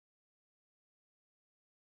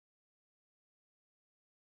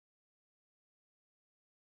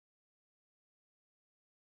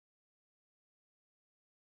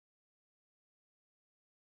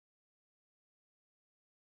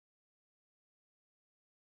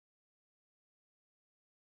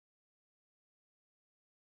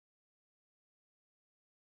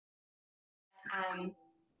Um,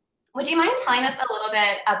 would you mind telling us a little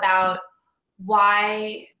bit about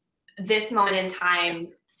why this moment in time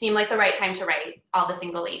seemed like the right time to write All the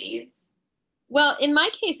Single Ladies? Well, in my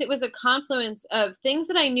case, it was a confluence of things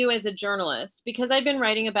that I knew as a journalist, because I'd been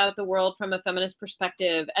writing about the world from a feminist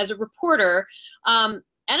perspective as a reporter, an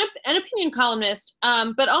opinion columnist,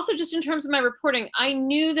 but also just in terms of my reporting. I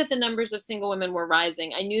knew that the numbers of single women were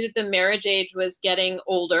rising. I knew that the marriage age was getting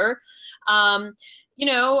older. Um,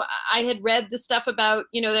 I had read the stuff about,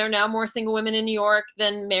 there are now more single women in New York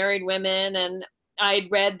than married women. And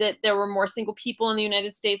I'd read that there were more single people in the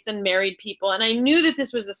United States than married people. And I knew that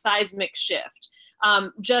this was a seismic shift.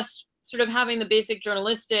 Just sort of having the basic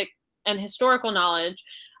journalistic and historical knowledge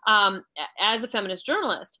as a feminist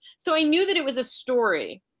journalist. So I knew that it was a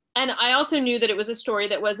story. And I also knew that it was a story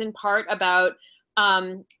that was in part about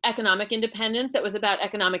economic independence, that was about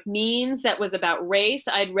economic means, that was about race.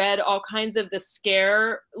 I'd read all kinds of the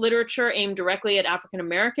scare literature aimed directly at African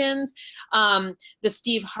Americans, the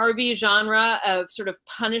Steve Harvey genre of sort of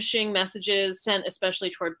punishing messages sent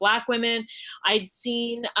especially toward Black women. I'd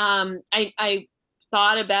seen, I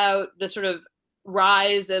thought about the sort of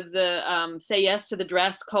rise of the say yes to the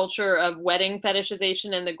dress culture of wedding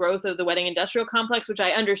fetishization and the growth of the wedding industrial complex, which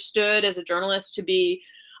I understood as a journalist to be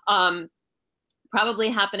probably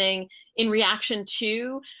happening in reaction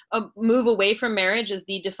to a move away from marriage as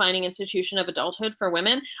the defining institution of adulthood for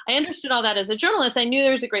women. I understood all that as a journalist. I knew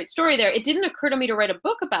there was a great story there. It didn't occur to me to write a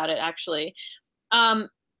book about it, actually,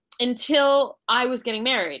 until I was getting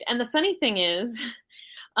married. And the funny thing is,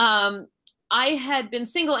 I had been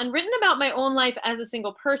single and written about my own life as a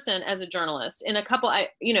single person, as a journalist. In a couple,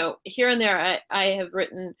 here and there, I have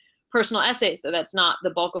written personal essays, though that's not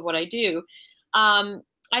the bulk of what I do.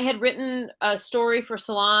 I had written a story for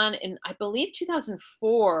Salon in, I believe,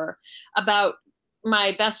 2004 about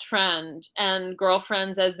my best friend and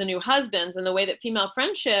girlfriends as the new husbands, and the way that female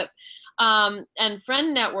friendship and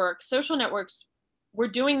friend networks, social networks, were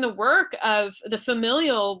doing the work of the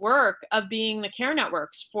familial work of being the care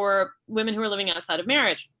networks for women who are living outside of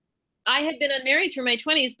marriage. I had been unmarried through my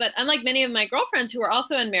 20s, but unlike many of my girlfriends who were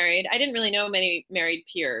also unmarried, I didn't really know many married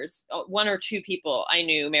peers. One or two people I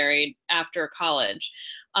knew married after college.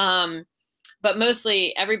 But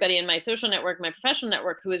mostly everybody in my social network, my professional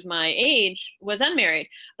network, who was my age, was unmarried.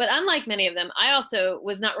 But unlike many of them, I also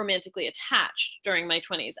was not romantically attached during my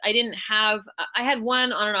 20s. I had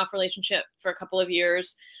one on and off relationship for a couple of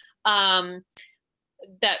years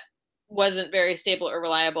that wasn't very stable or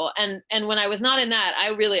reliable. And when I was not in that,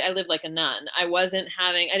 I lived like a nun. I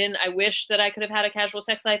wish that I could have had a casual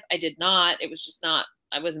sex life. I did not. It was just not,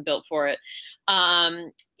 I wasn't built for it.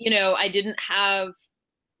 I didn't have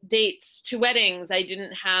dates to weddings. I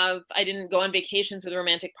didn't go on vacations with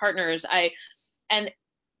romantic partners. And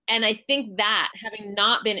I think that, having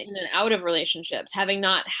not been in and out of relationships, having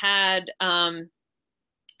not had,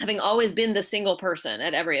 having always been the single person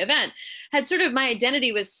at every event, had sort of, my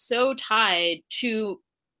identity was so tied to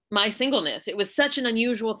my singleness. It was such an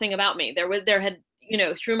unusual thing about me. There had,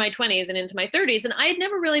 through my 20s and into my 30s, and I had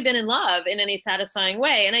never really been in love in any satisfying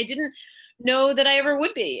way. And I didn't know that I ever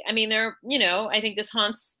would be. I mean, I think this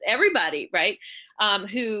haunts everybody, right?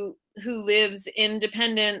 Who lives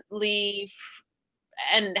independently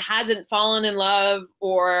and hasn't fallen in love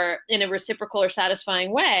or in a reciprocal or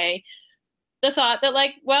satisfying way. The thought that,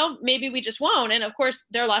 like, well, maybe we just won't. And of course,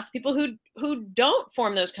 there are lots of people who don't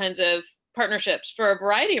form those kinds of partnerships for a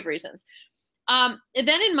variety of reasons.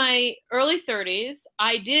 Then in my early 30s,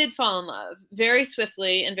 I did fall in love very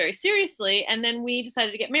swiftly and very seriously. And then we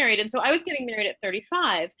decided to get married. And so I was getting married at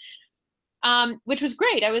 35, which was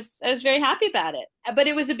great. I was very happy about it. But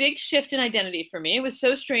it was a big shift in identity for me. It was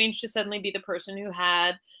so strange to suddenly be the person who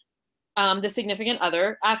had the significant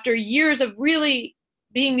other after years of really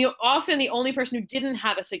being often the only person who didn't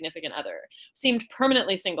have a significant other, seemed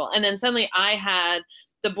permanently single. And then suddenly I had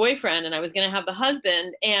the boyfriend and I was going to have the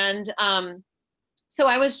husband. And so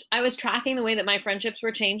I was tracking the way that my friendships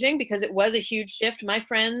were changing, because it was a huge shift. My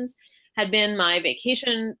friends had been my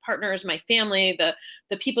vacation partners, my family,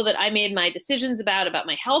 the people that I made my decisions about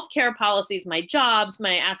my healthcare policies, my jobs,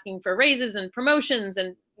 my asking for raises and promotions,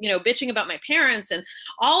 and bitching about my parents, and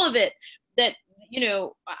all of it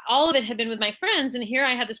all of it had been with my friends. And here I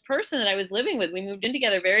had this person that I was living with. We moved in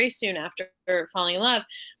together very soon after falling in love.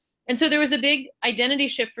 And so there was a big identity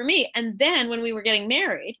shift for me. And then when we were getting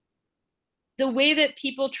married, the way that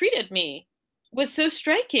people treated me was so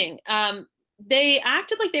striking. They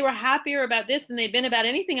acted like they were happier about this than they'd been about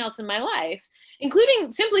anything else in my life, including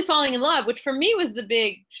simply falling in love, which for me was the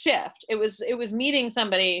big shift. It was meeting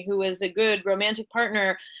somebody who was a good romantic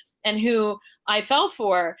partner and who I fell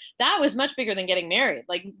for, that was much bigger than getting married.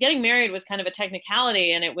 Like getting married was kind of a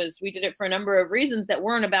technicality, and we did it for a number of reasons that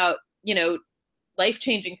weren't about,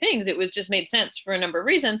 life-changing things. It was just made sense for a number of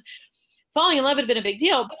reasons. Falling in love had been a big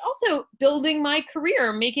deal, but also building my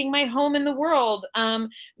career, making my home in the world,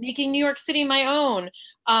 making New York City my own,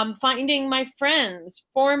 finding my friends,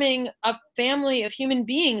 forming a family of human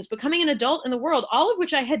beings, becoming an adult in the world, all of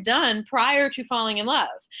which I had done prior to falling in love.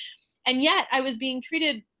 And yet I was being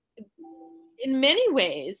treated in many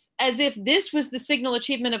ways as if this was the signal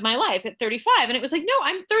achievement of my life at 35. And it was like, no,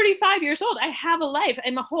 I'm 35 years old. I have a life.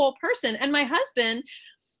 I'm a whole person. And my husband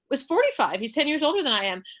was 45. He's 10 years older than I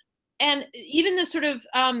am. And even the sort of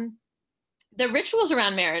the rituals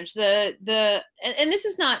around marriage, and this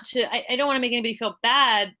is not to, I don't want to make anybody feel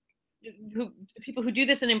bad, the people who do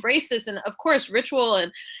this and embrace this, and of course ritual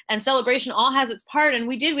and celebration all has its part. And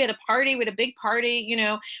we had a party, we had a big party,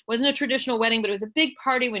 it wasn't a traditional wedding, but it was a big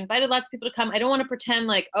party. We invited lots of people to come. I don't want to pretend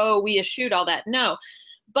like, oh, we eschewed all that. No,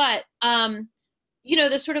 but the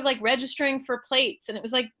sort of like registering for plates, and it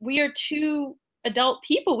was like, we are two adult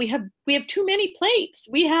people. We have too many plates.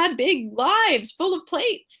 We had big lives full of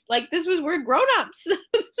plates. Like we're grown-ups.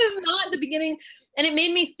 This is not the beginning. And it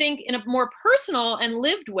made me think in a more personal and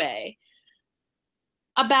lived way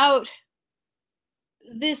about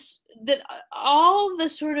this, that all the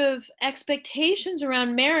sort of expectations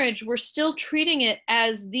around marriage, we're still treating it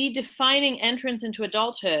as the defining entrance into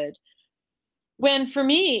adulthood. When for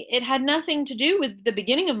me, it had nothing to do with the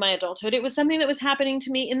beginning of my adulthood. It was something that was happening to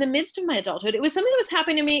me in the midst of my adulthood. It was something that was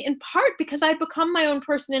happening to me in part because I'd become my own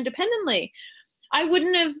person independently. I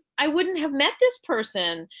wouldn't have met this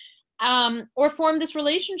person or formed this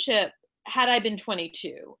relationship had I been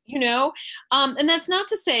 22, and that's not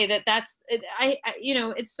to say that's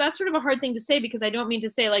sort of a hard thing to say, because I don't mean to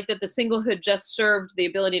say like that the singlehood just served the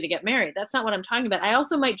ability to get married. That's not what I'm talking about. I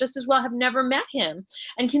also might just as well have never met him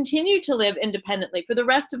and continued to live independently for the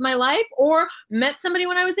rest of my life, or met somebody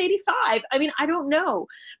when I was 85. I mean, I don't know,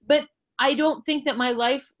 but I don't think that my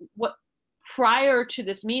life, prior to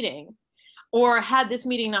this meeting, or had this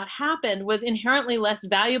meeting not happened, was inherently less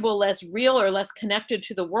valuable, less real, or less connected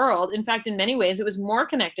to the world. In fact, in many ways, it was more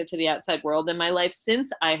connected to the outside world than my life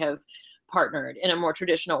since I have partnered in a more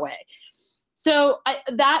traditional way. So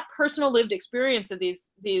that personal lived experience of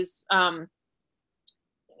these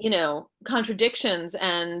contradictions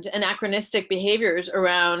and anachronistic behaviors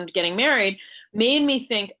around getting married made me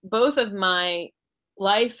think both of my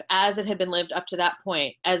life as it had been lived up to that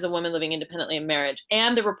point as a woman living independently in marriage,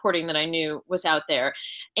 and the reporting that I knew was out there,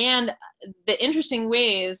 and the interesting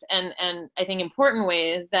ways and I think important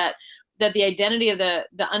ways that the identity of the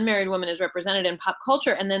unmarried woman is represented in pop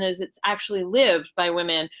culture, and then as it's actually lived by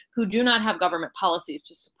women who do not have government policies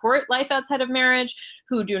to support life outside of marriage,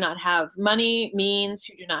 who do not have money, means,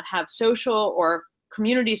 who do not have social or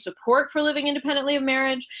community support for living independently of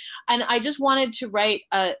marriage. And I just wanted to write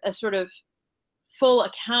a sort of full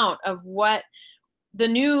account of what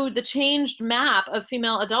the changed map of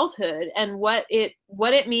female adulthood, and what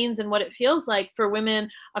it means and what it feels like for women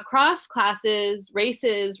across classes,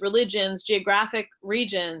 races, religions, geographic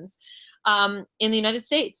regions in the United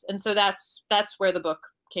States. And so that's where the book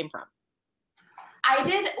came from.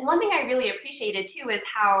 One thing I really appreciated too is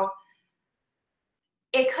how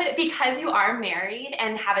it could, because you are married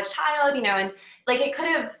and have a child, and like it could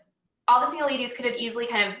have, all the single ladies could have easily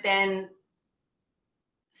kind of been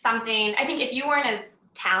something. I think if you weren't as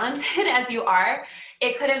talented as you are,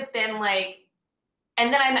 it could have been like,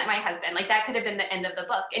 and then I met my husband, like that could have been the end of the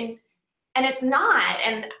book, and it's not.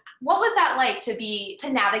 And what was that like to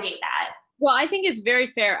navigate that? Well, I think it's very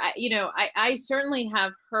fair. I certainly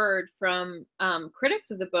have heard from critics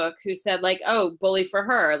of the book who said like, oh, bully for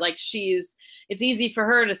her, like it's easy for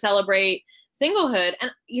her to celebrate singlehood,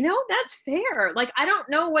 and that's fair. Like, I don't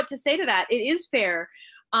know what to say to that. It is fair.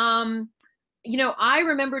 I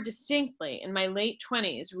remember distinctly in my late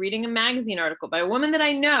 20s reading a magazine article by a woman that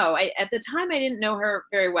I know. At the time, I didn't know her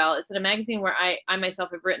very well. It's in a magazine where I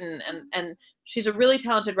myself have written, and she's a really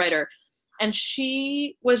talented writer. And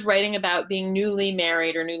she was writing about being newly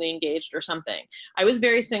married or newly engaged or something. I was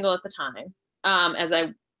very single at the time, as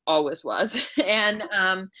I always was. And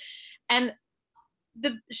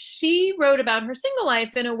she wrote about her single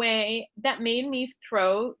life in a way that made me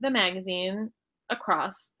throw the magazine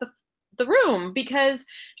across the room, because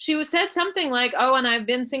she said something like, oh, and I've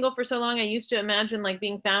been single for so long, I used to imagine like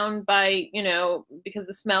being found by, because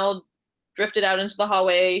the smell drifted out into the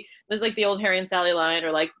hallway. It was like the old Harry and Sally line,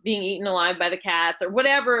 or like being eaten alive by the cats, or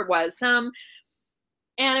whatever it was. And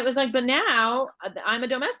it was like, but now I'm a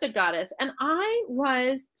domestic goddess. And I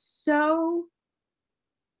was so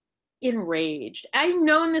enraged. I'd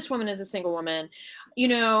known this woman as a single woman. You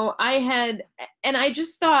know, and I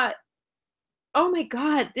just thought, oh my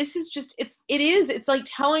God, this is just, it's like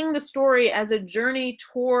telling the story as a journey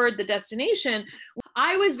toward the destination.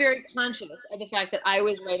 I was very conscious of the fact that I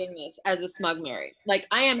was writing this as a smug married. Like,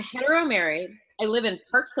 I am hetero married. I live in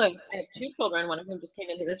Park Slope. I have 2 children, one of whom just came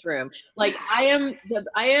into this room. Like, I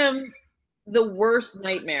am the worst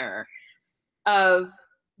nightmare of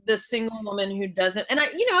the single woman who doesn't, and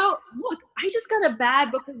look, I just got a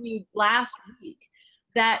bad book review last week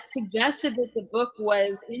that suggested that the book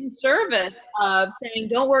was in service of saying,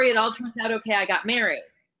 don't worry, it all turns out okay, I got married.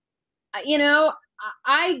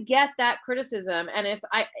 I get that criticism, and if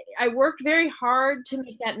I worked very hard to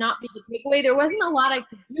make that not be the takeaway. There wasn't a lot I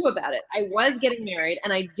could do about it. I was getting married,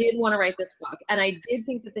 and I did want to write this book, and I did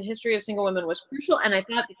think that the history of single women was crucial, and I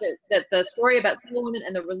thought that the story about single women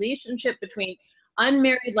and the relationship between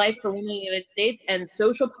unmarried life for women in the United States and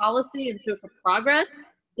social policy and social progress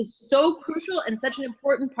is so crucial and such an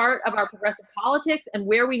important part of our progressive politics and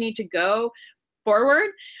where we need to go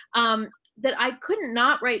forward, that I couldn't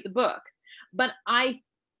not write the book. But I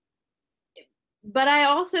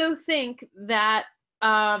also think that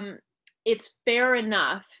it's fair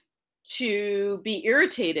enough to be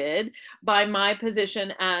irritated by my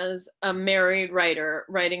position as a married writer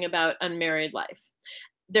writing about unmarried life.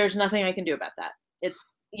 There's nothing I can do about that.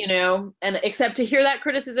 It's, and except to hear that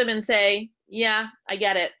criticism and say, yeah, I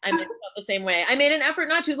get it. I felt the same way. I made an effort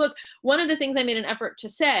not to. Look, one of the things I made an effort to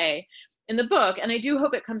say in the book, and I do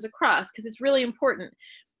hope it comes across because it's really important,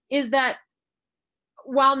 is that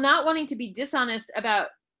while not wanting to be dishonest about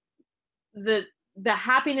the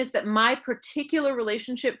happiness that my particular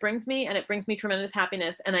relationship brings me, and it brings me tremendous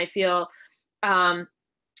happiness, and I feel,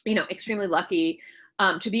 extremely lucky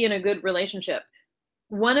to be in a good relationship.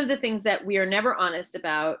 One of the things that we are never honest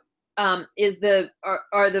about is the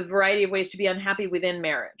variety of ways to be unhappy within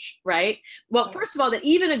marriage, right? Well, first of all, that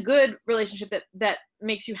even a good relationship that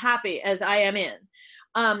makes you happy, as I am in,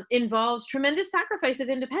 involves tremendous sacrifice of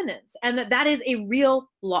independence, and that is a real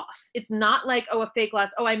loss. It's not like, a fake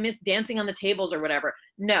loss. I miss dancing on the tables or whatever.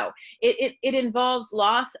 No, it involves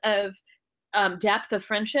loss of depth of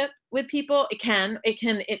friendship with people. It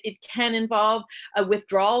can involve a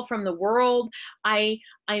withdrawal from the world. I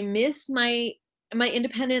miss my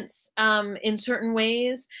independence in certain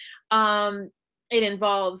ways. It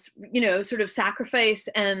involves, sort of sacrifice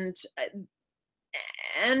and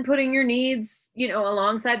putting your needs,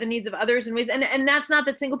 alongside the needs of others in ways. And that's not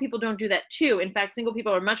that single people don't do that too. In fact, single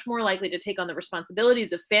people are much more likely to take on the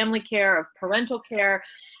responsibilities of family care, of parental care,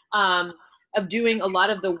 of doing a lot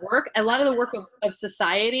of the work of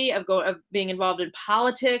society, of being involved in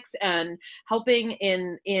politics and helping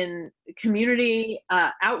in community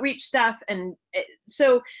outreach stuff. And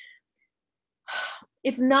so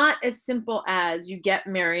it's not as simple as you get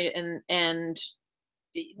married, and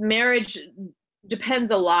marriage depends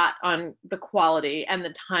a lot on the quality and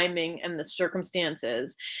the timing and the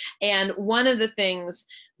circumstances. And one of the things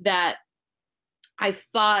that I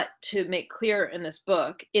thought to make clear in this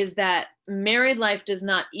book is that married life does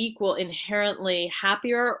not equal inherently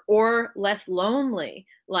happier or less lonely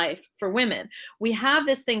life for women. We have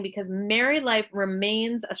this thing because married life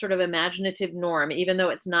remains a sort of imaginative norm, even though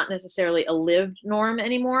it's not necessarily a lived norm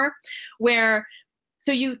anymore,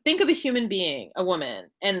 so you think of a human being, a woman,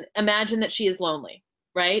 and imagine that she is lonely,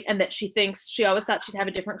 right? And that she always thought she'd have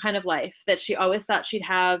a different kind of life, that she always thought she'd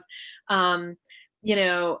have,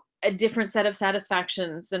 a different set of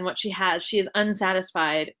satisfactions than what she has. She is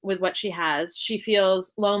unsatisfied with what she has. She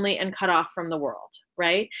feels lonely and cut off from the world,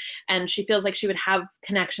 right? And she feels like she would have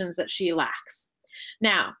connections that she lacks.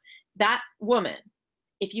 Now, that woman,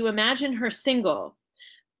 if you imagine her single,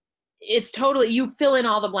 it's totally, you fill in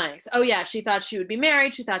all the blanks. Oh yeah, she thought she would be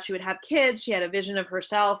married. She thought she would have kids. She had a vision of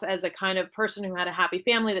herself as a kind of person who had a happy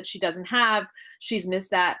family that she doesn't have. She's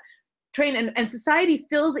missed that train, and society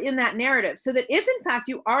fills in that narrative, so that if in fact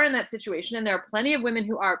you are in that situation, and there are plenty of women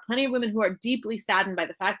who are deeply saddened by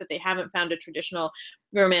the fact that they haven't found a traditional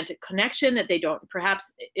romantic connection, that they don't,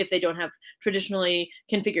 perhaps if they don't have traditionally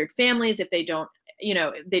configured families, if they don't,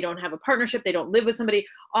 they don't have a partnership, they don't live with somebody,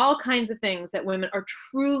 all kinds of things that women are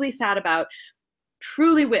truly sad about,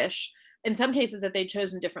 truly wish in some cases that they'd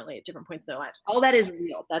chosen differently at different points in their lives. All that is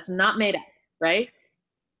real. That's not made up, right?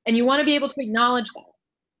 And you want to be able to acknowledge that.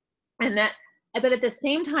 But at the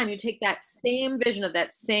same time, you take that same vision of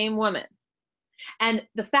that same woman. And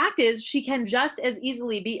the fact is, she can just as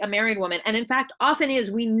easily be a married woman. And in fact, often is.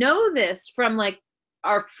 We know this from like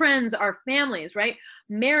our friends, our families, right?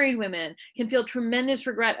 Married women can feel tremendous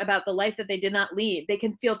regret about the life that they did not lead. They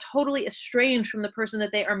can feel totally estranged from the person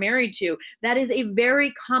that they are married to. That is a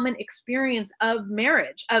very common experience of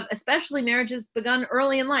marriage, of especially marriages begun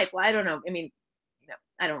early in life. Well, I don't know. I mean,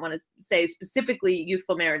 I don't want to say specifically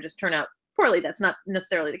youthful marriages turn out poorly. That's not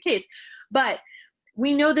necessarily the case. But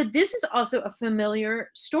we know that this is also a familiar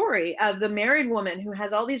story of the married woman who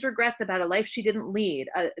has all these regrets about a life she didn't lead,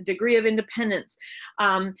 a degree of independence,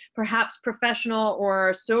 perhaps professional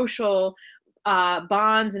or social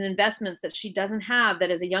bonds and investments that she doesn't have,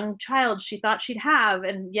 that as a young child she thought she'd have,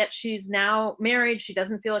 and yet she's now married. She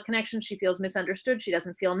doesn't feel a connection. She feels misunderstood. She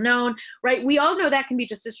doesn't feel known, right? We all know that can be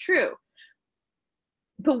just as true.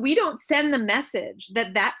 But we don't send the message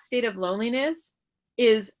that that state of loneliness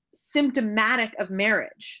is symptomatic of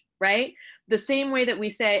marriage, right? The same way that we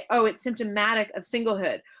say, oh, it's symptomatic of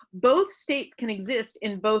singlehood. Both states can exist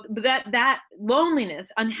in both, but that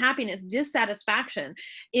loneliness, unhappiness, dissatisfaction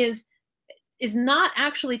is not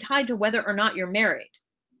actually tied to whether or not you're married.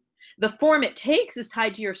 The form it takes is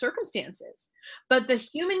tied to your circumstances, but the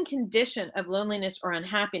human condition of loneliness or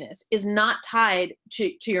unhappiness is not tied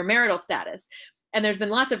to your marital status. And there's been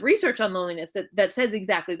lots of research on loneliness that says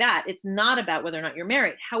exactly that. It's not about whether or not you're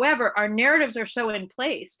married. However, our narratives are so in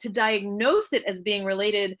place to diagnose it as being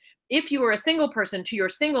related, if you are a single person, to your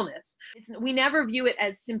singleness. We never view it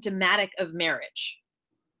as symptomatic of marriage.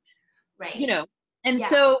 Right. And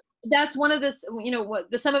so that's one of this,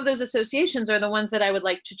 some of those associations are the ones that I would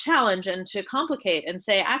like to challenge and to complicate and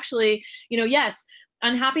say, actually, yes,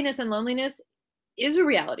 unhappiness and loneliness is a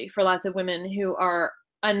reality for lots of women who are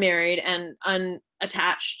unmarried and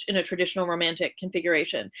unattached in a traditional romantic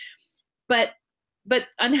configuration. But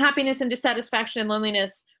unhappiness and dissatisfaction and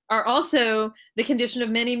loneliness are also the condition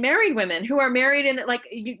of many married women who are married in, like,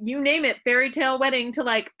 you name it, fairy tale wedding to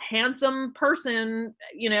like handsome person,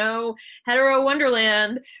 hetero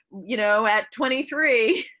wonderland, at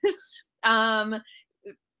 23, honeymoon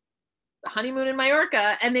in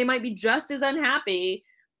Mallorca, and they might be just as unhappy,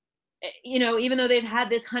 even though they've had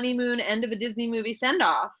this honeymoon end of a Disney movie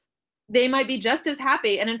send-off. They might be just as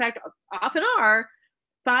happy, and in fact often are,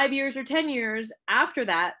 5 years or 10 years after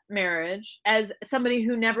that marriage, as somebody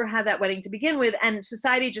who never had that wedding to begin with. And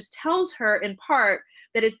society just tells her in part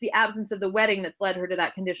that it's the absence of the wedding that's led her to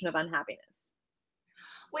that condition of unhappiness.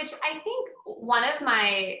 Which I think one of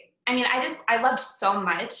I loved so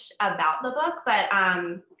much about the book, but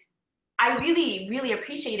I really, really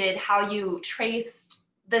appreciated how you traced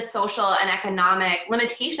the social and economic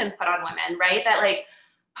limitations put on women, right? That like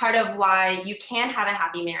part of why you can have a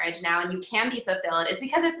happy marriage now and you can be fulfilled is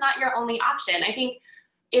because it's not your only option. I think,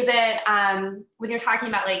 is it when you're talking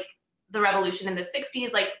about like the revolution in the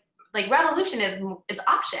 60s, like revolution is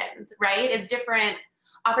options, right? It's different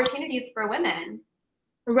opportunities for women.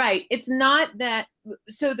 Right. It's not that.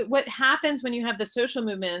 So that what happens when you have the social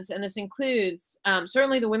movements, and this includes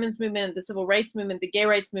certainly the women's movement, the civil rights movement, the gay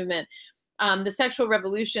rights movement, the sexual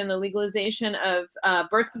revolution, the legalization of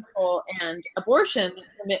birth control and abortion that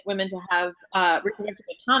permit women to have reproductive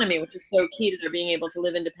autonomy, which is so key to their being able to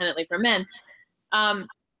live independently from men.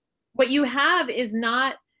 What you have is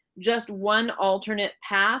not just one alternate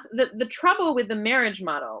path. The trouble with the marriage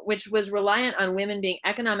model, which was reliant on women being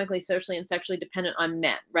economically, socially, and sexually dependent on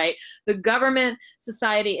men, right? The government,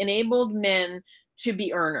 society enabled men to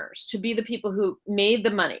be earners, to be the people who made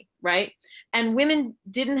the money, right? And women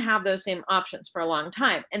didn't have those same options for a long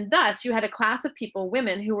time. And thus you had a class of people,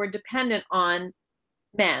 women, who were dependent on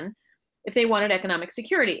men if they wanted economic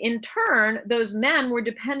security. In turn, those men were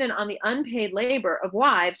dependent on the unpaid labor of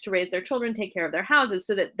wives to raise their children, take care of their houses,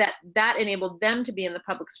 so that enabled them to be in the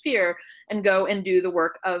public sphere and go and do the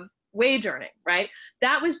work of wage earning, right?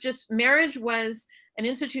 That was just, marriage was an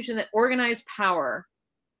institution that organized power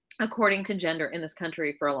according to gender in this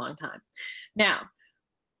country for a long time. Now,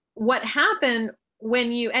 what happened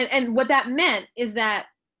when you, and what that meant is that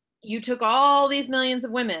you took all these millions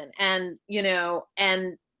of women and,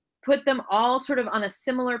 and put them all sort of on a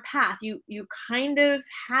similar path. You kind of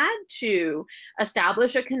had to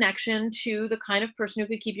establish a connection to the kind of person who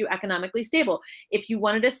could keep you economically stable. If you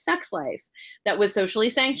wanted a sex life that was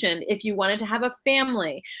socially sanctioned, if you wanted to have a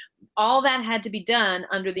family, all that had to be done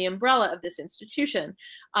under the umbrella of this institution.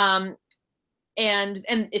 And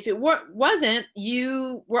if it wasn't,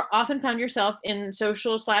 you were often found yourself in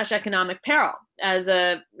social/economic peril as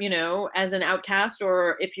an outcast,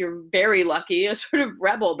 or if you're very lucky, a sort of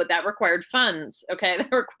rebel, but that required funds. Okay.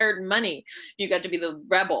 That required money. You got to be the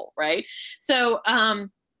rebel. Right. So,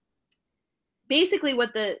 basically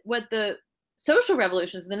what the social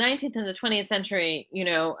revolutions in the 19th and the 20th century,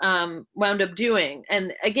 wound up doing.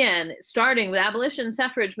 And again, starting with abolition,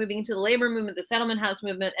 suffrage, moving into the labor movement, the settlement house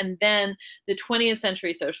movement, and then the 20th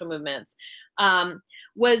century social movements,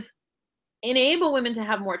 was enable women to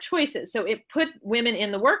have more choices. So it put women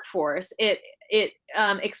in the workforce. It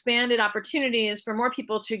expanded opportunities for more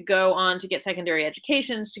people to go on to get secondary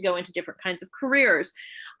educations, to go into different kinds of careers.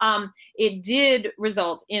 It did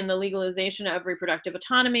result in the legalization of reproductive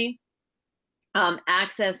autonomy,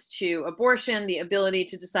 access to abortion, the ability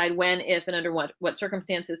to decide when, if, and under what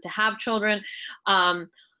circumstances to have children. A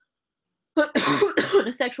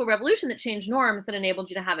sexual revolution that changed norms, that enabled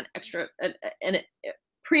you to have an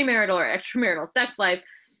premarital or extramarital sex life.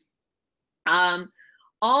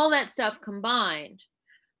 All that stuff combined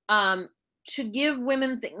to give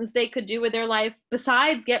women things they could do with their life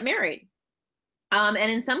besides get married. And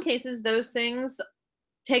in some cases, those things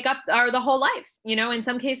take up the whole life, in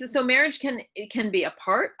some cases. So marriage can be a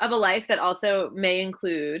part of a life that also may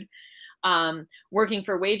include working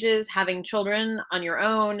for wages, having children on your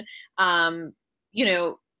own,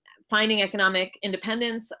 finding economic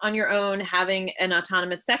independence on your own, having an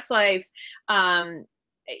autonomous sex life, and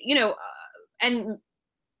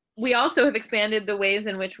we also have expanded the ways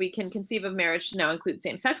in which we can conceive of marriage to now include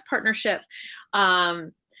same-sex partnership.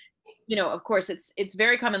 Of course, it's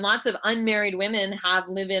very common. Lots of unmarried women have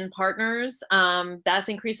live-in partners. That's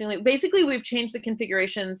increasingly, basically, we've changed the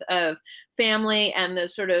configurations of family and the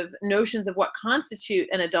sort of notions of what constitute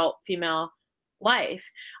an adult female life.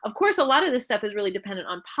 Of course, a lot of this stuff is really dependent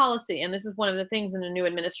on policy. And this is one of the things in the new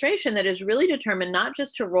administration that is really determined not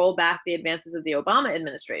just to roll back the advances of the Obama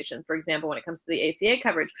administration, for example, when it comes to the ACA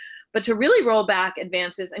coverage, but to really roll back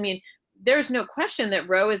advances. I mean, there's no question that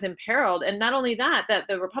Roe is imperiled. And not only that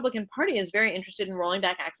the Republican Party is very interested in rolling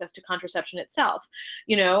back access to contraception itself,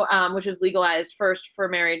 which was legalized first for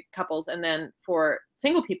married couples and then for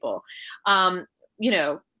single people,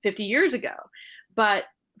 50 years ago. But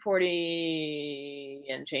 40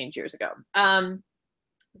 and change years ago.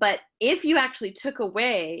 But if you actually took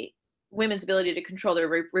away women's ability to control their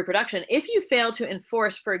reproduction, if you fail to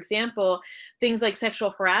enforce, for example, things like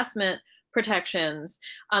sexual harassment protections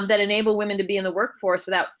that enable women to be in the workforce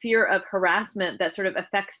without fear of harassment that sort of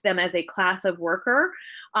affects them as a class of worker,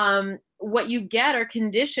 what you get are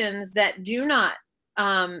conditions that do not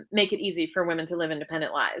make it easy for women to live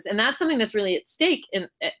independent lives. And that's something that's really at stake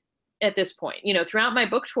at this point. Throughout my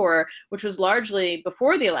book tour, which was largely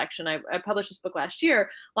before the election, I published this book last year,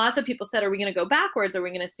 lots of people said, are we going to go backwards? Are we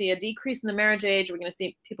going to see a decrease in the marriage age? Are we going to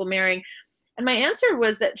see people marrying? And my answer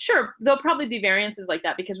was that, sure, there'll probably be variances like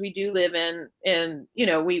that, because we do live in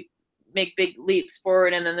we make big leaps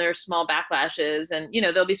forward and then there's small backlashes, and,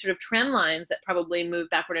 there'll be sort of trend lines that probably move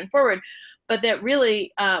backward and forward. But that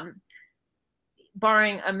really,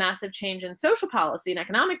 barring a massive change in social policy and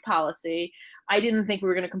economic policy, I didn't think we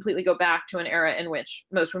were going to completely go back to an era in which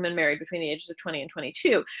most women married between the ages of 20 and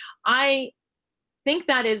 22. I think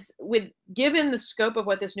that is, given the scope of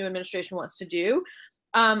what this new administration wants to do,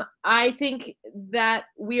 I think that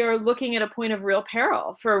we are looking at a point of real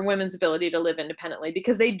peril for women's ability to live independently,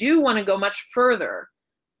 because they do want to go much further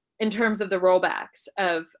in terms of the rollbacks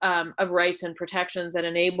of rights and protections that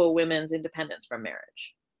enable women's independence from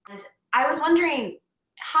marriage. And I was wondering,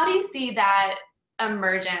 how do you see that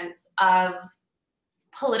emergence of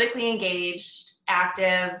politically engaged,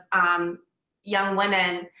 active young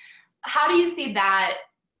women? How do you see that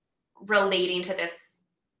relating to this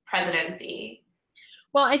presidency?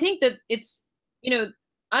 Well, I think that it's,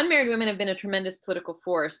 unmarried women have been a tremendous political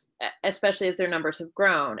force, especially as their numbers have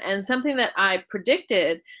grown. And something that I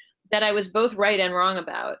predicted that I was both right and wrong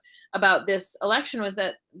about this election was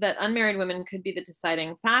that unmarried women could be the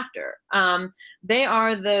deciding factor. They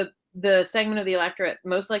are the segment of the electorate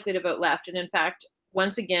most likely to vote left. And in fact,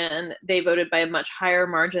 once again, they voted by a much higher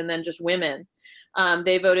margin than just women.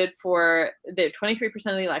 They voted for the 23%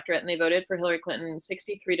 of the electorate, and they voted for Hillary Clinton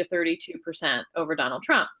 63 to 32% over Donald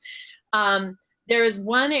Trump. There is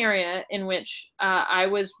one area in which I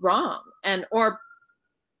was wrong, and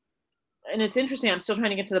it's interesting. I'm still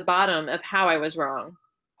trying to get to the bottom of how I was wrong.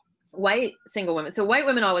 White single women. So white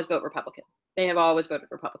women always vote Republican. They have always voted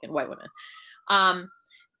Republican, white women.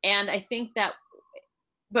 And I think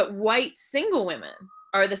but white single women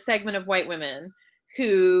are the segment of white women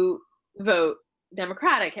who vote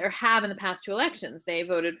Democratic, or have in the past two elections. They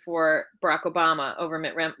voted for Barack Obama over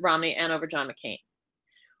Mitt Romney and over John McCain.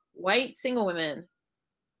 White single women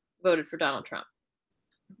voted for Donald Trump.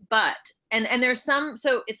 But, and there's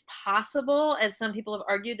so it's possible, as some people have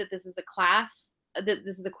argued, that this is a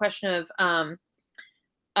question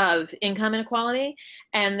of income inequality,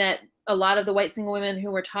 and that a lot of the white single women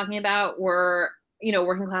who we're talking about were, you know,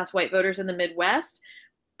 working class white voters in the Midwest.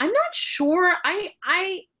 I'm not sure.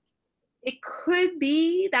 It could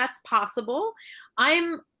be that's possible.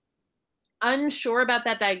 I'm unsure about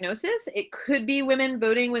that diagnosis. It could be women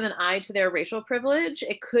voting with an eye to their racial privilege.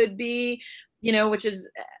 It could be, you know, which is,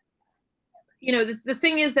 you know, the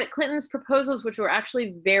thing is that Clinton's proposals, which were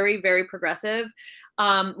actually very, very progressive,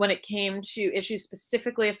 when it came to issues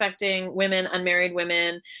specifically affecting women, unmarried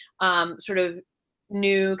women, sort of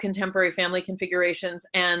new contemporary family configurations,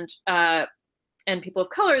 and people of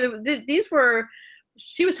color, these were,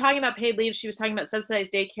 she was talking about paid leave. She was talking about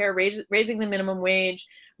subsidized daycare, raising the minimum wage,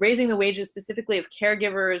 raising the wages specifically of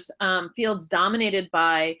caregivers, fields dominated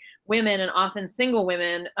by women and often single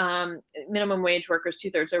women, minimum wage workers,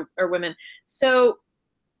 2/3 are women. So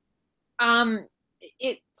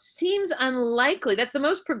it seems unlikely. That's the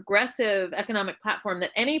most progressive economic platform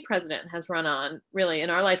that any president has run on, really, in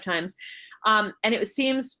our lifetimes. And it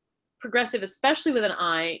seems progressive, especially with an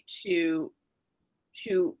eye to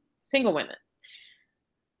single women.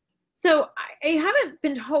 So I haven't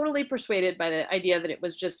been totally persuaded by the idea that it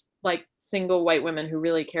was just like single white women who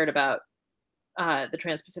really cared about the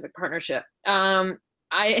Trans-Pacific Partnership. I'm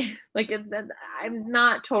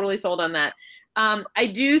not totally sold on that. I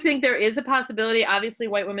do think there is a possibility. Obviously,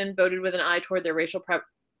 white women voted with an eye toward their racial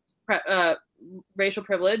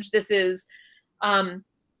privilege. This is, you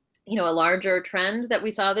know, a larger trend that we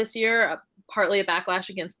saw this year. Partly a backlash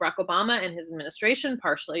against Barack Obama and his administration,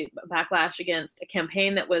 partially a backlash against a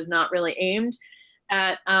campaign that was not really aimed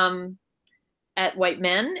at white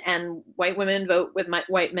men, and white women vote with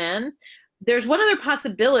white men. There's one other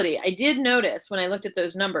possibility. I did notice when I looked at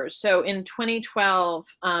those numbers. So in 2012,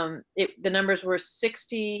 the numbers were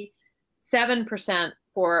 67%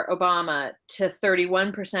 for Obama to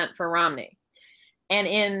 31% for Romney. And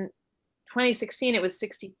in 2016, it was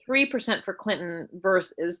 63% for Clinton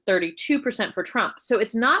versus 32% for Trump. So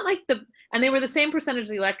it's not like and they were the same percentage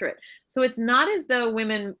of the electorate. So it's not as though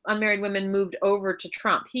unmarried women moved over to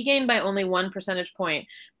Trump. He gained by only 1 percentage point,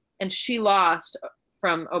 and she lost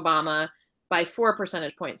from Obama by 4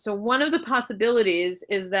 percentage points. So one of the possibilities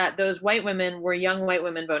is that those white women were young white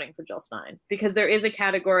women voting for Jill Stein, because there is a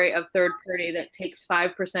category of third party that takes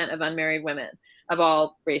 5% of unmarried women of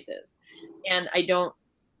all races. And I don't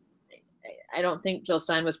think Jill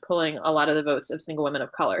Stein was pulling a lot of the votes of single women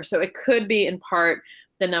of color. So it could be in part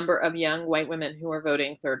the number of young white women who are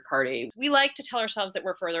voting third party. We like to tell ourselves that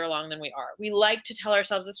we're further along than we are. We like to tell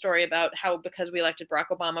ourselves a story about how, because we elected Barack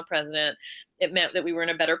Obama president, it meant that we were in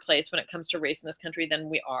a better place when it comes to race in this country than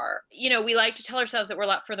we are. You know, we like to tell ourselves that we're a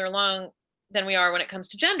lot further along than we are when it comes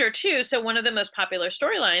to gender too. So one of the most popular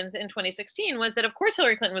storylines in 2016 was that, of course,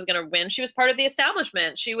 Hillary Clinton was going to win. She was part of the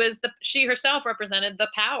establishment. She herself represented the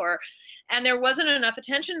power, and there wasn't enough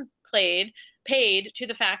attention paid to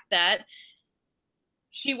the fact that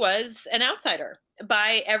she was an outsider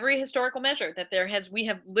by every historical measure that we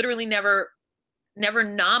have literally never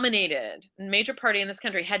nominated. A major party in this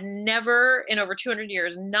country had never in over 200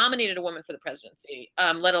 years nominated a woman for the presidency,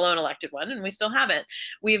 let alone elected one, and we still haven't.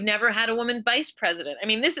 We've never had a woman vice president. I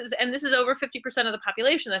mean, this is over 50% of the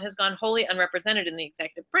population that has gone wholly unrepresented in the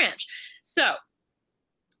executive branch. So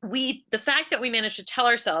the fact that we managed to tell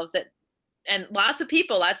ourselves that, and lots of the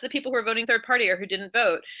people who are voting third party or who didn't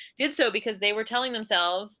vote did so because they were telling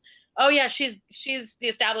themselves, oh yeah, she's the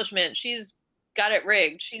establishment, she's got it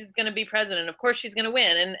rigged, she's going to be president, of course she's going to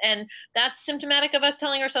win. And that's symptomatic of us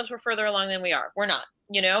telling ourselves we're further along than we are. We're not,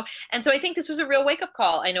 you know? And so I think this was a real wake-up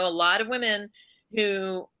call. I know a lot of women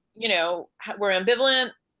who, you know, were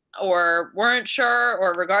ambivalent or weren't sure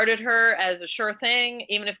or regarded her as a sure thing,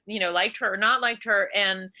 even if, you know, liked her or not liked her,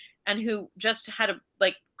 and who just had a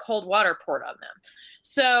cold water poured on them.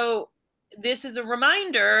 So this is a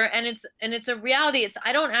reminder, and it's a reality.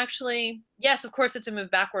 Yes, of course, it's a move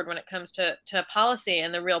backward when it comes to policy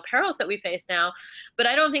and the real perils that we face now, but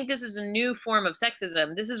I don't think this is a new form of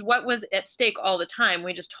sexism. This is what was at stake all the time.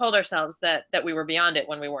 We just told ourselves that we were beyond it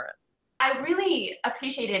when we weren't. I really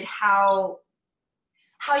appreciated how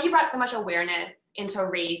you brought so much awareness into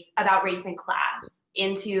race, about race and class,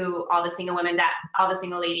 into all the single women, all the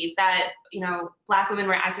single ladies, that, you know, Black women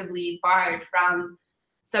were actively barred from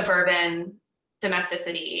suburban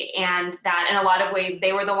domesticity, and that in a lot of ways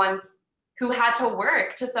they were the ones who had to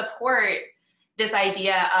work to support this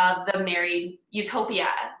idea of the married utopia,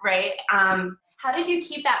 right? How did you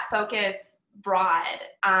keep that focus broad,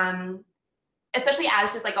 especially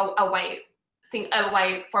as just like a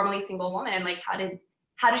white formerly single woman? Like, how did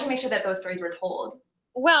you make sure that those stories were told?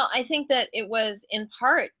 Well, I think that it was, in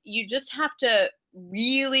part, you just have to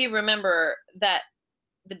really remember that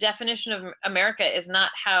the definition of America is not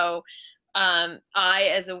how I,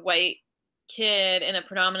 as a white kid in a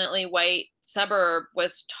predominantly white suburb,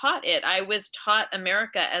 was taught it. I was taught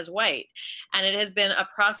America as white. And it has been a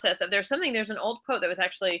process of, there's an old quote that was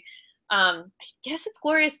actually, I guess it's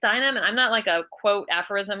Gloria Steinem, and I'm not like a quote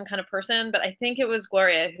aphorism kind of person, but I think it was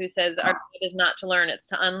Gloria who says, our job is not to learn, it's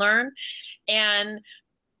to unlearn. And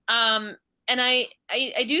um,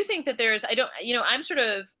 I do think that there's, I don't, you know, I'm sort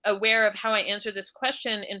of aware of how I answer this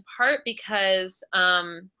question in part because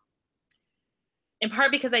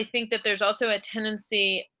I think that there's also a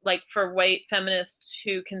tendency, like, for white feminists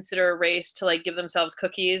who consider race to like give themselves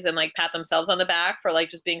cookies and like pat themselves on the back for like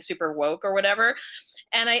just being super woke or whatever.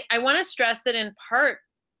 And I want to stress that in part,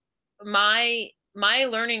 my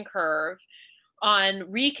learning curve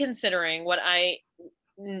on reconsidering what I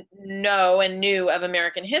know and knew of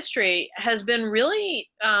American history has been really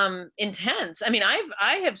intense. I mean,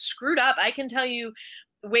 I have screwed up. I can tell you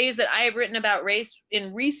ways that I have written about race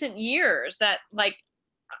in recent years that like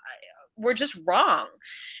were just wrong.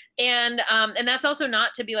 And that's also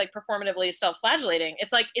not to be like performatively self-flagellating.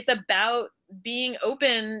 It's like, it's about being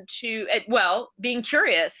open to, well, being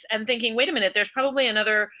curious and thinking, wait a minute, there's probably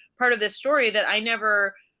another part of this story that I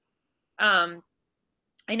never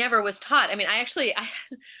was taught. I mean, I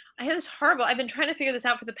had this horrible, I've been trying to figure this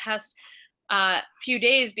out for the past few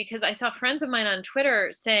days, because I saw friends of mine on Twitter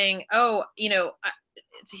saying, oh, you know,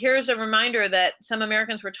 here's a reminder that some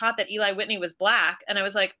Americans were taught that Eli Whitney was Black. And I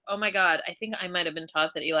was like, oh my God, I think I might have been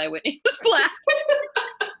taught that Eli Whitney was Black.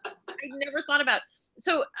 I never thought about.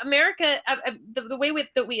 So America, the way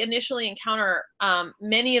that we initially encounter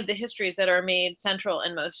many of the histories that are made central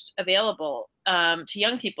and most available to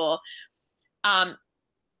young people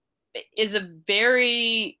is a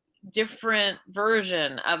very different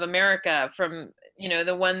version of America from, you know,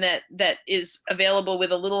 the one that is available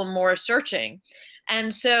with a little more searching.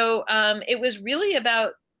 And so it was really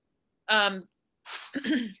about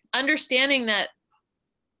understanding that,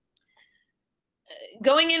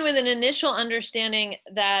 going in with an initial understanding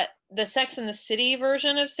that the Sex and the City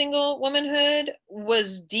version of single womanhood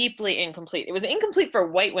was deeply incomplete. It was incomplete for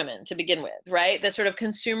white women to begin with, right? The sort of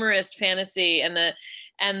consumerist fantasy and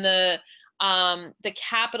the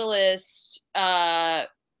capitalist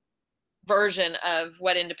version of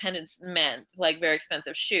what independence meant, like very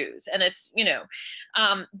expensive shoes. And it's, you know,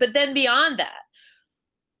 but then beyond that,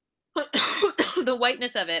 the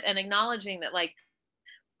whiteness of it, and acknowledging that like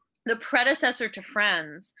the predecessor to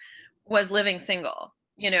Friends was Living Single,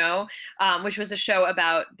 you know, which was a show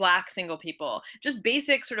about Black single people. Just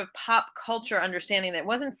basic sort of pop culture understanding that it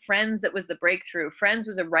wasn't Friends that was the breakthrough. Friends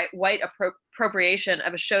was a white appropriation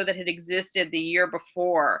of a show that had existed the year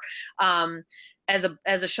before, as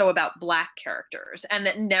a show about Black characters, and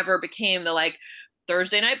that never became the like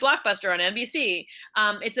Thursday night blockbuster on NBC.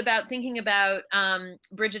 It's about thinking about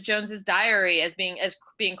Bridget Jones's Diary as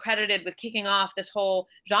being credited with kicking off this whole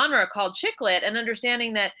genre called chick lit, and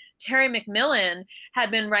understanding that Terry McMillan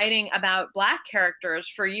had been writing about Black characters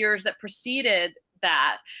for years that preceded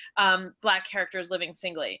that, Black characters living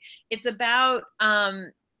singly. It's about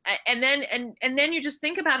and then you just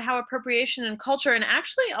think about how appropriation and culture, and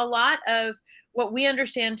actually a lot of what we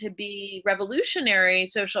understand to be revolutionary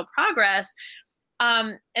social progress,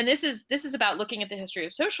 and this is about looking at the history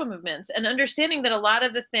of social movements and understanding that a lot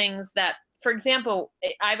of the things that, for example,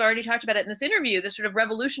 I've already talked about it in this interview, the sort of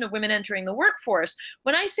revolution of women entering the workforce.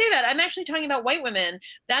 When I say that, I'm actually talking about white women.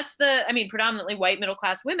 Predominantly white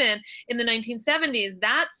middle-class women in the 1970s.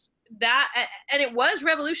 And it was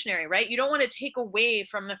revolutionary, right? You don't want to take away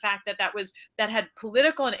from the fact that that had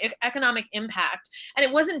political and economic impact. And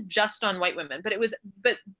it wasn't just on white women, but it was,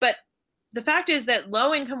 but the fact is that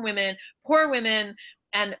low-income women, poor women,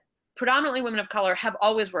 and predominantly women of color have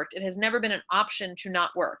always worked. It has never been an option to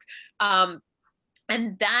not work. And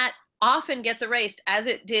that often gets erased, as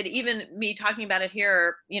it did even me talking about it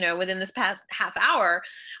here, you know, within this past half hour,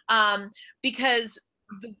 because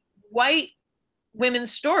the white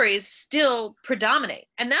women's stories still predominate.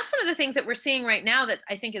 And that's one of the things that we're seeing right now that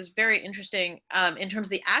I think is very interesting, in terms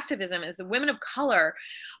of the activism, is the women of color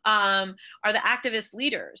are the activist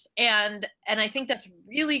leaders. And I think that's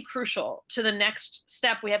really crucial to the next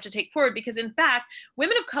step we have to take forward, because in fact,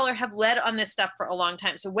 women of color have led on this stuff for a long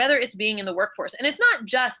time. So whether it's being in the workforce, and it's not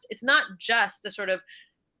just the sort of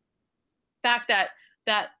fact that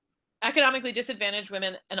economically disadvantaged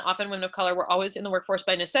women, and often women of color, were always in the workforce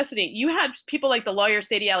by necessity. You had people like the lawyer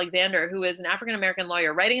Sadie Alexander, who is an African-American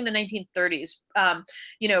lawyer writing in the 1930s,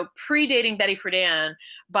 predating Betty Friedan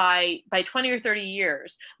by 20 or 30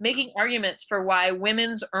 years, making arguments for why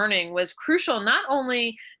women's earning was crucial, not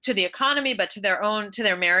only to the economy, but to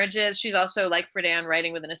their marriages. She's also, like Friedan,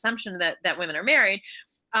 writing with an assumption that women are married,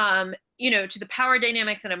 to the power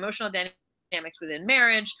dynamics and emotional dynamics within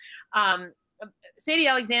marriage. Sadie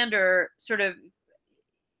Alexander, sort of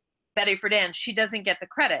Betty Friedan, she doesn't get the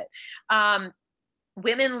credit.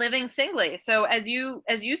 Women living singly. So as you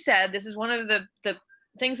said, this is one of the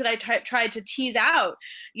things that I tried to tease out.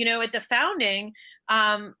 At the founding,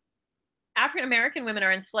 African American women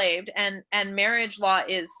are enslaved, and marriage law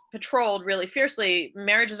is patrolled really fiercely.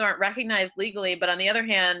 Marriages aren't recognized legally, but on the other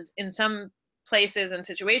hand, in some places and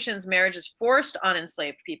situations, marriage is forced on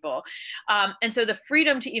enslaved people. And so the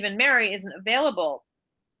freedom to even marry isn't available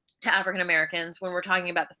to African Americans when we're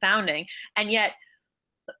talking about the founding. And yet,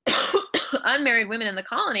 unmarried women in the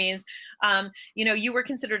colonies, you were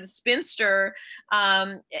considered a spinster.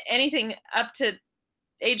 Anything up to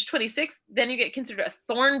age 26, then you get considered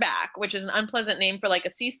a thornback, which is an unpleasant name for like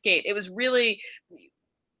a sea skate. It was really,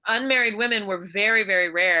 unmarried women were very,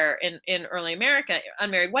 very rare in early America,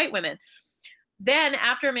 unmarried white women. Then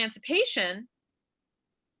after emancipation,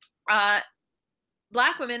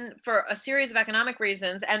 Black women, for a series of economic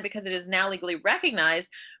reasons, and because it is now legally recognized,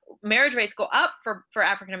 marriage rates go up for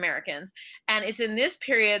African Americans. And it's in this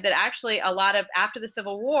period that actually after the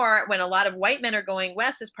Civil War, when a lot of white men are going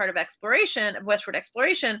west as part of westward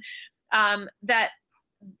exploration, that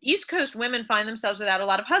East Coast women find themselves without a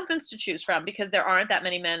lot of husbands to choose from, because there aren't that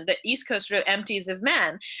many men. The East Coast sort of empties of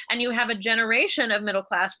men. And you have a generation of middle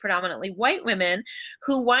class, predominantly white women,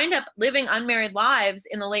 who wind up living unmarried lives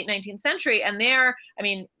in the late 19th century. And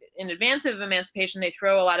in advance of emancipation, they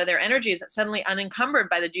throw a lot of their energies, suddenly unencumbered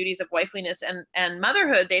by the duties of wifeliness and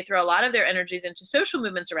motherhood. They throw a lot of their energies into social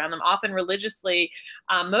movements around them, often religiously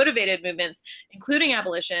motivated movements, including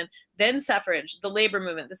abolition, then suffrage, the labor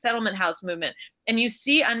movement, the settlement house movement. And you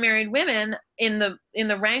see unmarried women in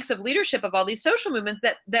the ranks of leadership of all these social movements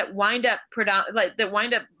that wind up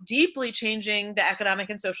deeply changing the economic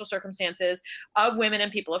and social circumstances of women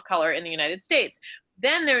and people of color in the United States.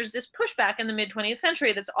 Then there's this pushback in the mid-20th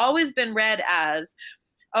century that's always been read as,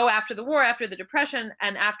 after the war, after the Depression,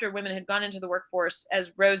 and after women had gone into the workforce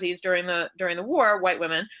as Rosies during the war, white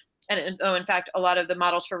women, and in fact, a lot of the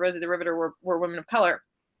models for Rosie the Riveter were women of color.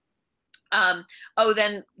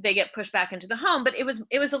 Then they get pushed back into the home. But it was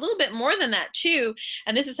a little bit more than that too.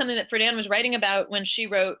 And this is something that Friedan was writing about when she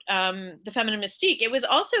wrote The Feminine Mystique. It was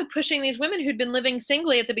also pushing these women who'd been living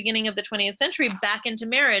singly at the beginning of the 20th century back into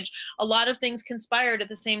marriage. A lot of things conspired at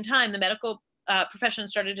the same time. The medical profession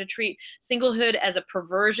started to treat singlehood as a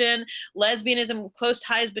perversion, lesbianism, close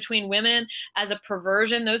ties between women as a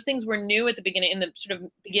perversion. Those things were new at the beginning, in the sort of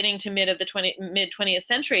beginning to mid 20th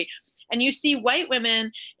century. And you see white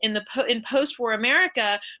women in post-war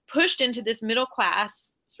America pushed into this middle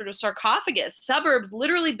class sort of sarcophagus, suburbs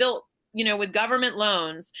literally built, with government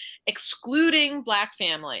loans, excluding Black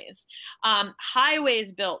families,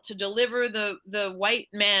 highways built to deliver the white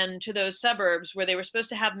men to those suburbs where they were supposed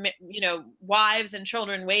to have, wives and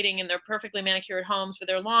children waiting in their perfectly manicured homes for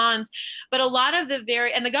their lawns. But a lot of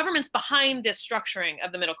and the government's behind this structuring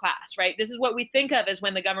of the middle class, right? This is what we think of as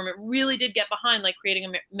when the government really did get behind, like creating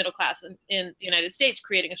a middle class in the United States,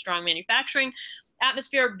 creating a strong manufacturing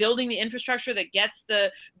atmosphere, building the infrastructure that gets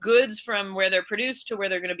the goods from where they're produced to where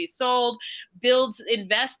they're going to be sold,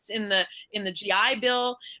 invests in the GI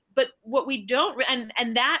Bill. But what we don't,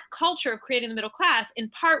 and that culture of creating the middle class in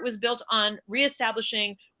part was built on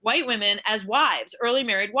reestablishing white women as wives, early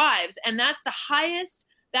married wives. And that's the highest,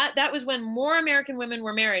 that was when more American women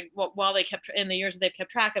were married, while they kept, in the years that they've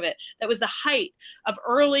kept track of it. That was the height of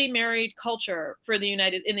early married culture in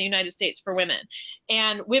the United States for women.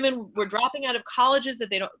 And women were dropping out of colleges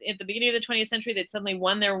that at the beginning of the 20th century, they'd suddenly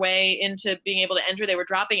won their way into being able to enter. They were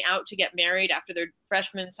dropping out to get married after their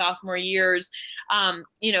freshman, sophomore years.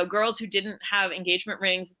 Girls who didn't have engagement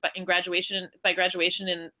rings, but by graduation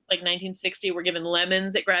in like 1960 were given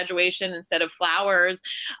lemons at graduation instead of flowers.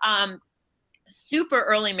 Super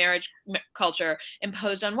early marriage culture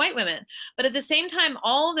imposed on white women. But at the same time,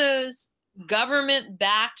 all those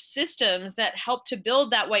government-backed systems that helped to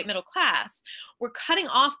build that white middle class were cutting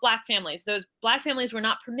off Black families. Those Black families were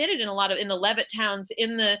not permitted in a lot of, in the Levitt towns,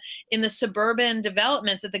 in the suburban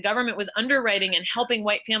developments that the government was underwriting and helping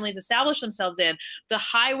white families establish themselves in. The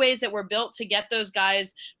highways that were built to get those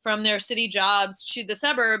guys from their city jobs to the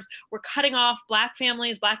suburbs were cutting off Black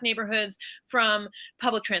families, Black neighborhoods from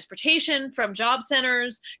public transportation, from job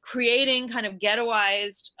centers, creating kind of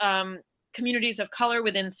ghettoized communities of color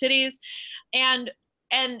within cities. And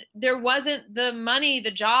there wasn't the money, the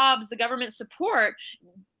jobs, the government support.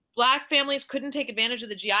 Black families couldn't take advantage of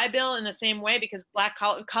the GI Bill in the same way because Black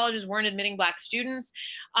colleges weren't admitting Black students.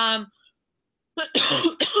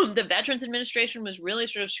 The Veterans Administration was really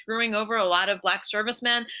sort of screwing over a lot of Black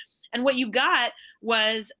servicemen. And what you got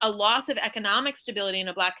was a loss of economic stability in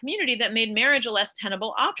a Black community that made marriage a less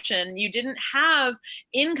tenable option. You didn't have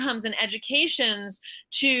incomes and educations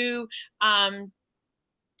to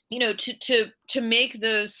to make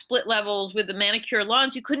those split levels with the manicure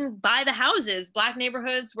lawns. You couldn't buy the houses. Black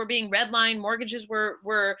neighborhoods were being redlined. Mortgages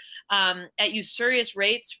were at usurious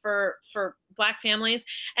rates for Black families.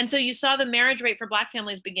 And so you saw the marriage rate for Black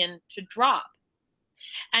families begin to drop.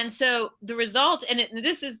 And so the result, and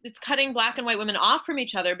it's cutting Black and white women off from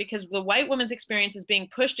each other, because the white woman's experience is being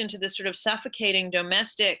pushed into this sort of suffocating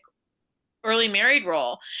domestic early married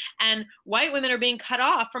role, and white women are being cut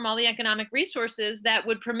off from all the economic resources that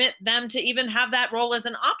would permit them to even have that role as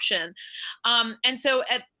an option. And so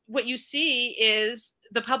what you see is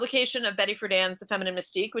the publication of Betty Friedan's The Feminine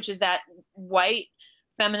Mystique, which is that white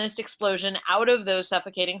feminist explosion out of those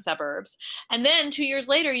suffocating suburbs. And then 2 years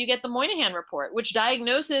later, you get the Moynihan Report, which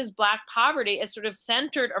diagnoses Black poverty as sort of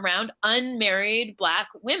centered around unmarried Black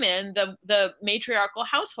women, the matriarchal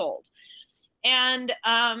household. And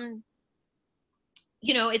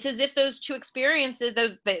it's as if those two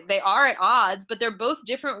experiences, they are at odds, but they're both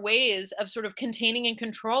different ways of sort of containing and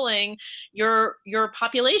controlling your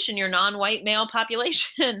population, your non-white male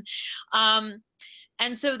population.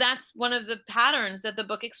 And so that's one of the patterns that the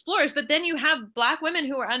book explores. But then you have Black women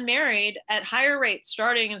who are unmarried at higher rates,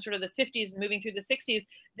 starting in sort of the 50s and moving through the 60s.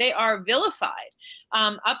 They are vilified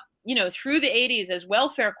up through the 80s as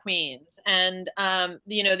welfare queens. And,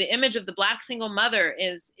 the image of the Black single mother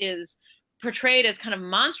is portrayed as kind of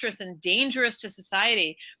monstrous and dangerous to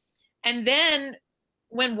society. And then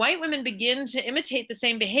when white women begin to imitate the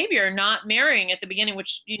same behavior, not marrying at the beginning,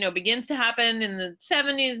 which, begins to happen in the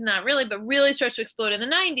 70s, not really, but really starts to explode in the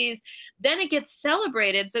 90s, then it gets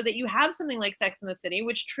celebrated so that you have something like Sex and the City,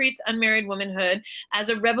 which treats unmarried womanhood as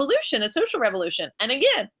a revolution, a social revolution. And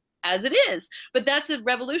again, as it is, but that's a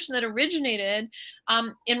revolution that originated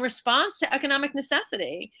in response to economic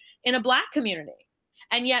necessity in a Black community.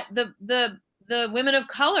 And yet the women of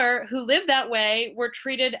color who lived that way were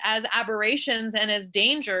treated as aberrations and as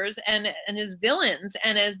dangers and as villains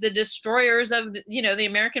and as the destroyers of the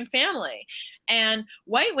American family. And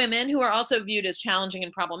white women, who are also viewed as challenging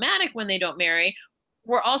and problematic when they don't marry,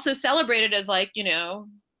 were also celebrated as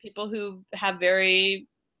people who have very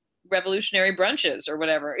revolutionary brunches or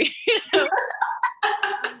whatever.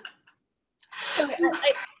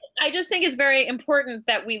 I just think it's very important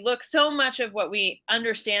that we look, so much of what we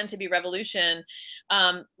understand to be revolution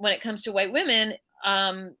when it comes to white women,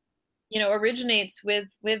 originates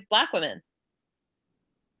with Black women.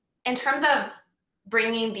 In terms of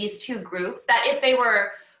bringing these two groups, that if they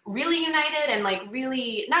were really united and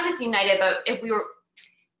really not just united, but if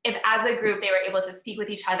as a group they were able to speak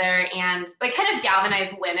with each other and kind of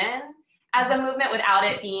galvanize women as a movement without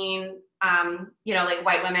it being,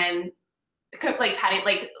 white women patting,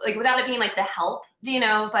 without it being the help,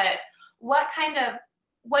 but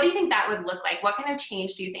what do you think that would look like? What kind of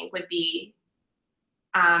change do you think would be?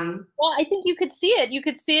 Well, I think you could see it. You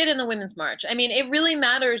could see it in the Women's March. I mean, it really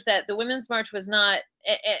matters that the Women's March was not,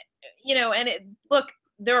 look,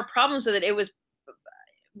 there were problems with it. It was,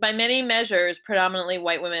 by many measures, predominantly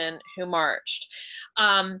white women who marched.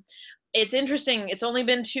 It's interesting. It's only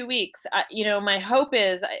been 2 weeks. My hope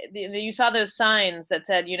is, you saw those signs that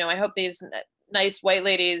said, I hope these nice white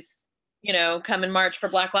ladies, come and march for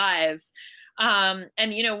Black lives. I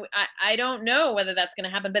don't know whether that's going to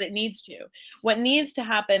happen, but it needs to. What needs to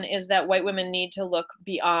happen is that white women need to look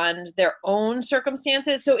beyond their own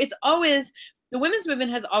circumstances. So the women's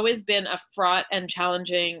movement has always been a fraught and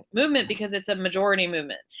challenging movement because it's a majority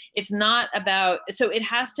movement. It's not so it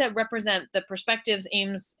has to represent the perspectives,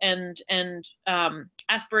 aims, and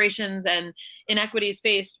aspirations and inequities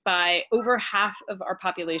faced by over half of our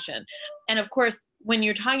population. And of course, when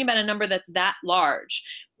you're talking about a number that's that large,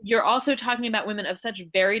 you're also talking about women of such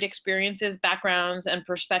varied experiences, backgrounds, and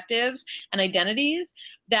perspectives and identities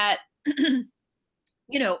that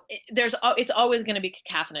you know, it's always going to be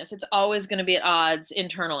cacophonous. It's always going to be at odds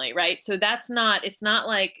internally, right? So it's not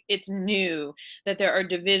like it's new that there are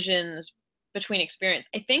divisions between experience.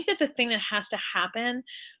 I think that the thing that has to happen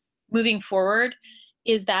moving forward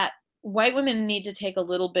is that white women need to take a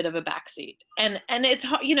little bit of a backseat. And it's,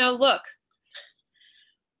 you know, look,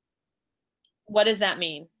 what does that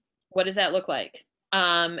mean? What does that look like?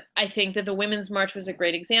 I think that the Women's March was a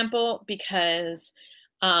great example because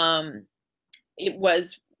it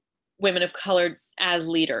was women of color as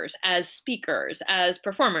leaders, as speakers, as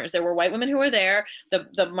performers. There were white women who were there.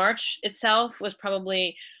 The march itself was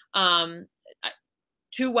probably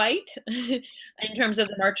too white in terms of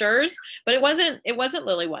the marchers, but it wasn't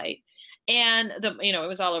lily white. And you know, it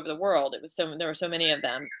was all over the world. There were so many of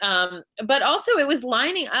them. But also it was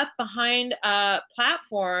lining up behind a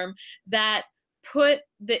platform that put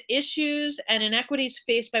the issues and inequities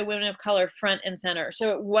faced by women of color front and center. So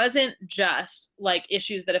it wasn't just like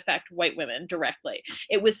issues that affect white women directly.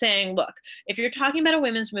 It was saying, look, if you're talking about a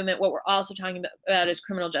women's movement, what we're also talking about is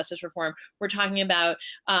criminal justice reform. We're talking about,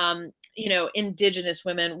 you know, indigenous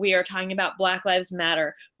women. We are talking about Black Lives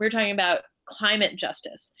Matter. We're talking about climate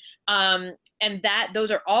justice. And those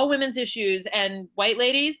are all women's issues, and white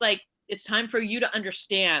ladies, like, it's time for you to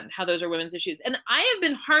understand how those are women's issues. And I have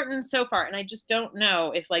been heartened so far, and I just don't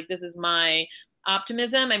know if like this is my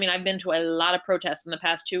optimism. I mean, I've been to a lot of protests in the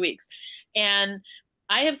past 2 weeks, and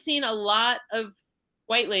I have seen a lot of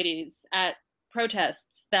white ladies at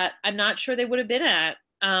protests that I'm not sure they would have been at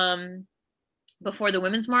before the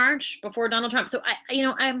Women's March, before Donald Trump. So you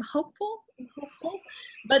know, I'm hopeful,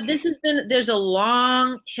 but there's a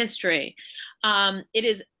long history.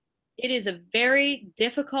 It is a very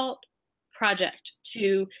difficult project.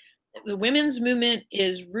 The women's movement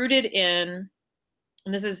is rooted in,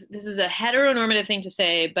 and this is a heteronormative thing to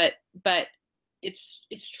say, but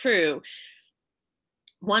it's true.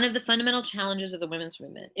 One of the fundamental challenges of the women's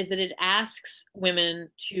movement is that it asks women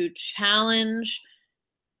to challenge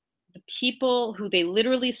the people who they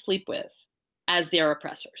literally sleep with as their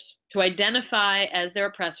oppressors, to identify as their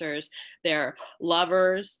oppressors, their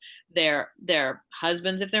lovers, their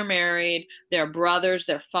husbands if they're married, their brothers,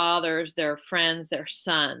 their fathers, their friends, their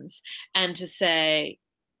sons, and to say,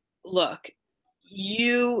 look,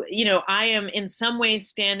 you know, I am in some ways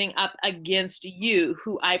standing up against you,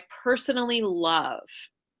 who I personally love,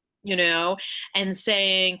 you know, and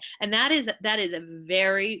saying, and that is a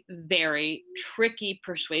very, very tricky,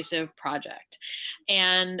 persuasive project.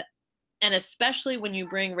 And especially when you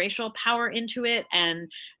bring racial power into it,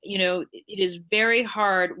 and, you know, it is very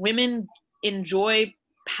hard. Women enjoy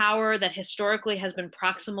power that historically has been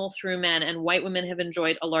proximal through men, and white women have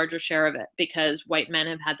enjoyed a larger share of it because white men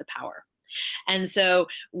have had the power. And so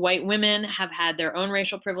white women have had their own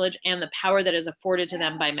racial privilege and the power that is afforded to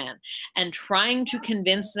them by men, and trying to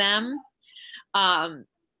convince them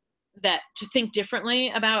that to think differently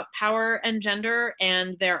about power and gender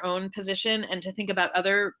and their own position, and to think about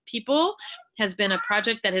other people, has been a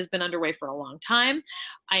project that has been underway for a long time.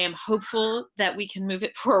 I am hopeful that we can move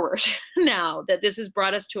it forward now that this has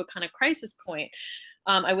brought us to a kind of crisis point.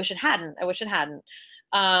 I wish it hadn't.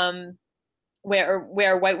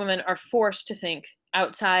 Where white women are forced to think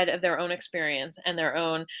outside of their own experience and their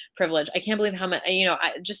own privilege. I can't believe how much, you know,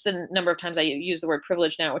 just the number of times I use the word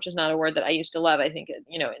privilege now, which is not a word that I used to love. I think it,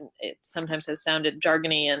 you know, it sometimes has sounded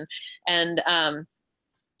jargony and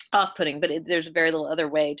off-putting, but there's very little other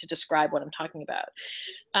way to describe what I'm talking about.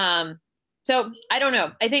 So I don't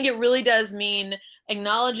know. I think it really does mean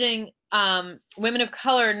acknowledging women of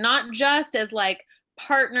color, not just as like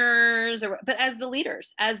partners, but as the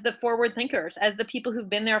leaders, as the forward thinkers, as the people who've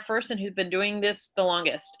been there first and who've been doing this the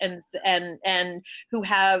longest, and who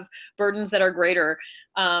have burdens that are greater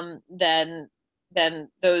than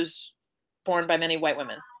those borne by many white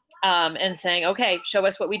women, and saying, okay, show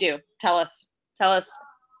us what we do. Tell us